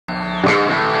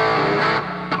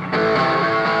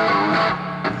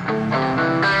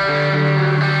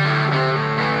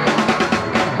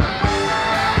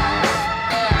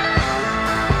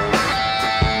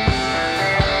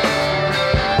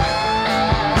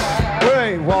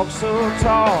walk so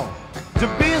tall, to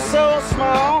be so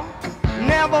small.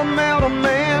 Never met a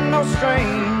man, no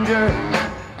stranger.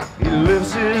 He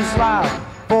lives his life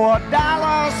for a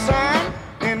dollar sign,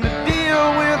 and the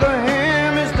deal with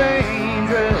him is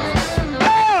dangerous.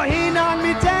 Oh, he knocked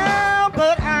me down,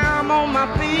 but I'm on my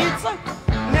feet.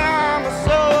 Now I'm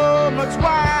so much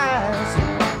wiser.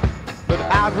 But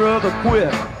I'd rather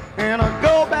quit and I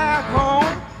go back home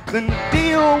than to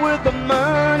deal with the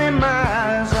money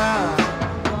miser.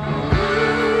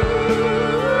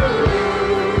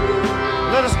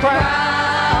 Let us cry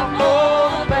for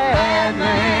the bad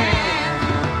man.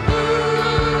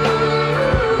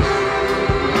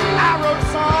 I wrote a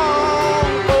song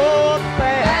for the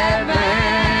bad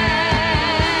man.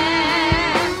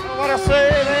 What I say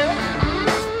there?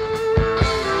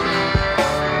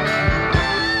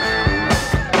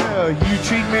 Yeah, you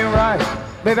treat me right,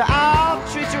 baby, I'll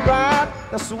treat you right.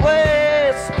 That's the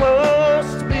way it's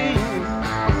supposed to be.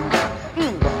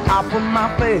 I put my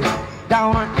faith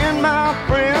down in my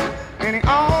friend, and he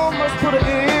almost put an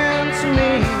end to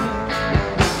me.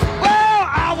 Well,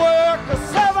 I work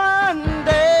 7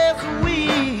 days a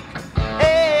week,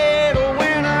 8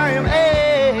 when I am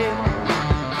able.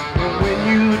 And when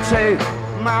you take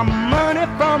my money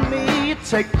from me,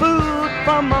 take food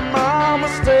from my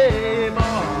mama's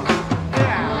table.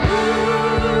 Yeah.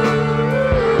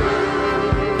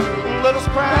 Let us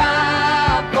cry.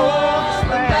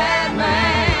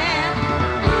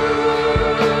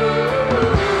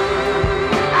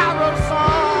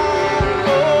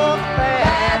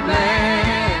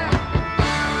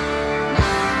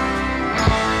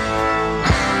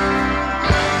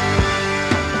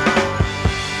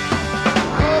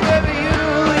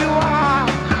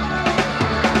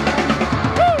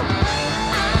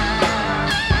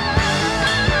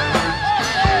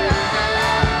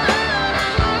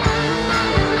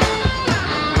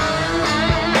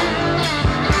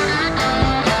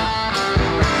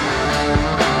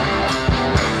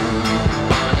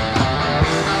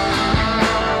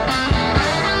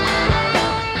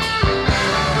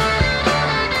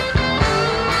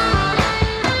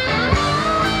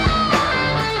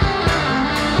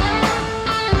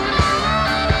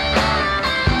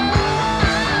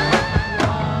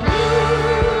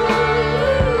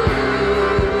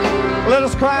 Let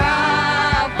us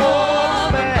cry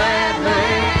for the bad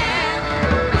man.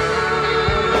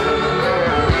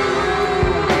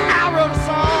 I wrote a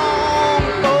song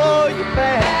for you,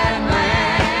 bad man.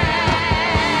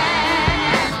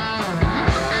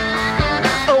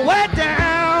 Way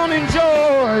down in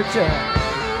Georgia.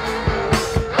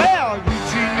 Well, you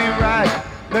treat me right,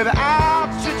 baby, I'll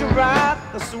treat you right.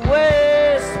 That's the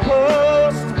way it's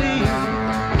supposed to be.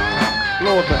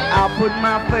 Lord, but I'll put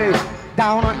my faith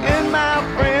down in my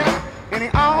friend, and he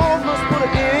almost put an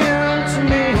end to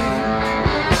me.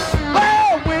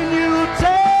 Well, when you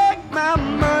take my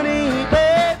money,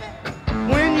 baby,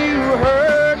 when you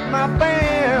hurt my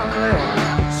family,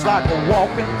 it's like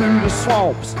walking through the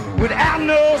swamps without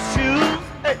no shoes.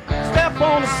 Hey, step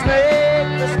on a snake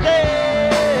that's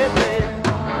deadly.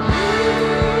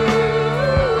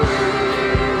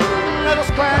 Let us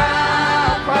cry.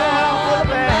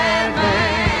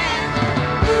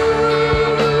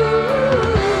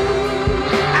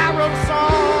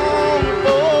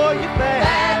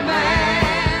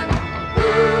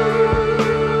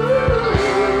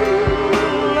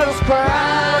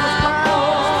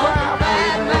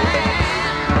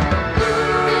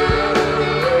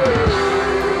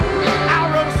 I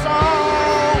wrote a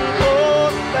song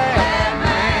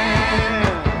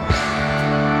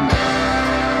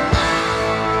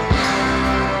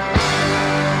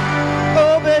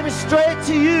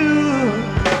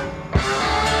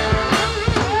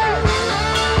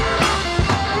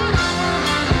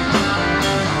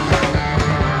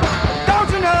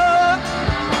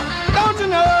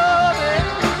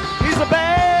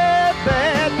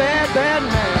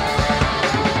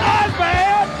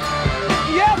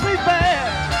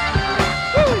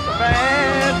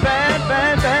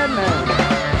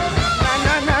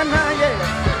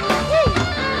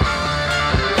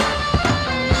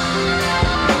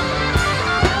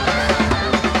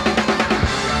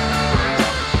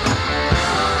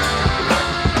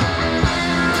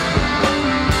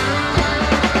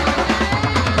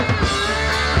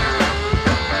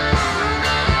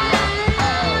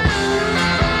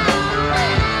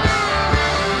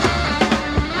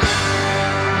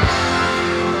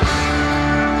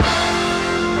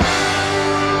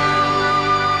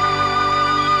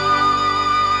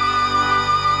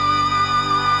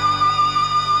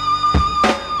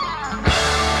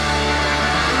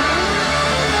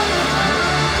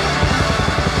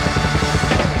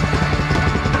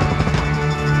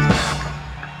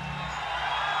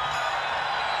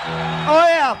Oh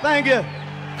yeah, thank you.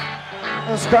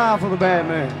 Let's cry for the bad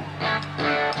man.